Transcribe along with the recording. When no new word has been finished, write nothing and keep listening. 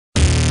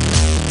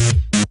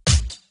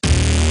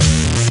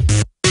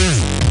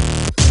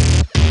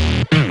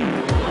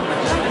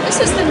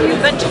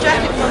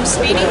from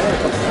SPIDI.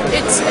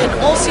 It's an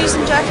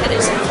all-season jacket.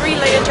 It's a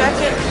 3-layer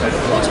jacket,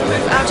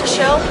 waterproof outer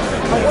shell,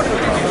 a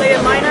waterproof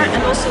layer liner,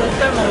 and also a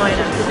thermal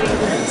liner.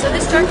 So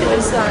this jacket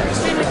is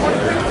extremely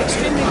waterproof,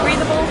 extremely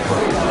breathable,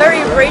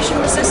 very abrasion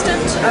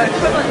resistant,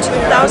 equivalent to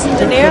 1000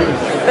 denier,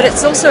 but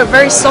it's also a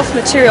very soft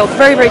material,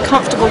 very, very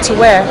comfortable to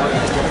wear.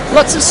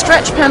 Lots of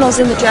stretch panels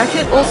in the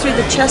jacket, all through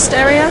the chest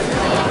area,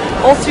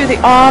 all through the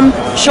arm,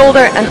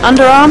 shoulder, and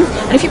underarm.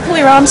 And if you pull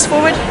your arms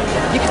forward,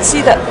 you can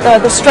see that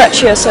the stretch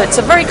here. So it's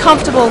a very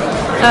comfortable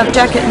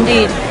jacket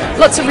indeed.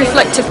 Lots of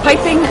reflective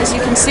piping, as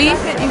you can see.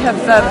 You have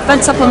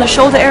vents up on the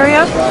shoulder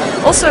area,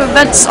 also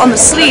vents on the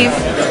sleeve.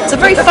 It's a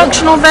very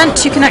functional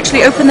vent. You can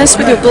actually open this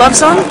with your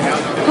gloves on,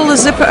 pull the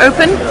zipper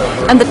open,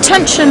 and the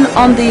tension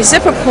on the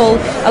zipper pull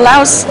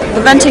allows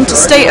the venting to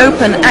stay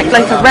open, act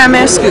like a ram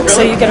air scoop,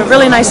 so you get a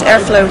really nice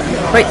airflow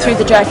right through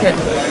the jacket.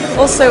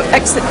 Also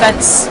exit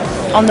vents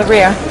on the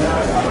rear,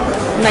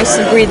 nice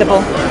and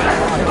breathable.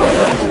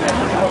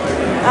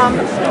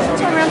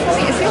 Turn around for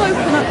me. If you'll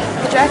open up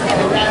the jacket,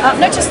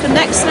 notice the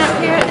neck snap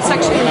here. It's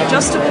actually an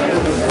adjustable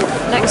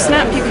neck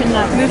snap. You can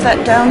move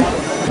that down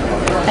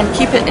and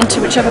keep it into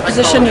whichever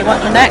position you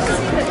want the neck.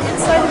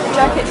 Inside of the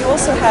jacket you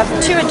also have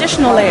 2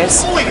 additional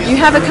layers. You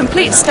have a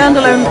complete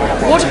standalone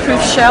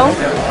waterproof shell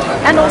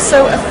and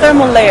also a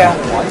thermal layer.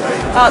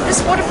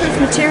 This waterproof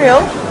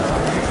material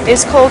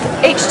is called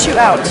H2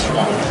 Out,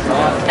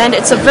 and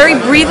it's a very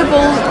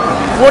breathable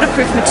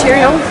waterproof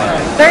material,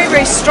 very,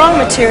 very strong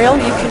material.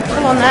 You can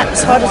pull on that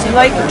as hard as you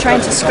like and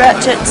trying to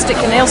scratch it, stick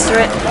your nails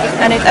through it,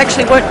 and it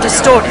actually won't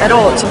distort at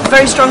all. It's a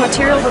very strong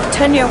material with a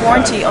 10-year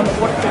warranty on the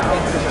waterproofing.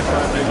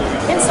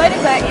 Inside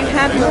of that you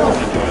have your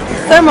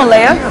thermal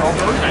layer.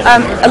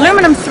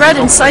 Aluminum thread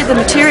inside the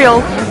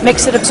material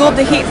makes it absorb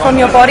the heat from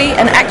your body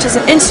and act as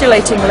an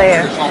insulating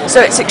layer.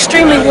 So it's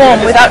extremely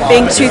warm without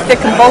being too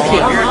thick and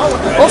bulky.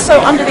 Also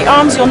under the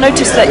arms you'll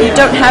notice that you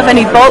don't have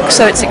any bulk,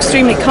 so it's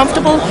extremely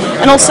comfortable,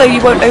 and also you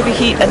won't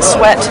overheat and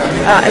sweat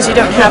as you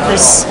don't have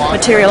this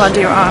material under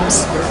your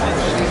arms.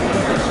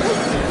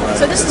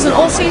 So this is an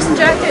all-season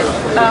jacket.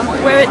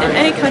 Wear it in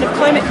any kind of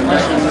climate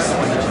conditions.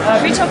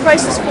 Retail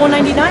price is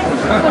 $4.99.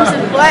 Comes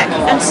in black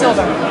and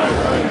silver.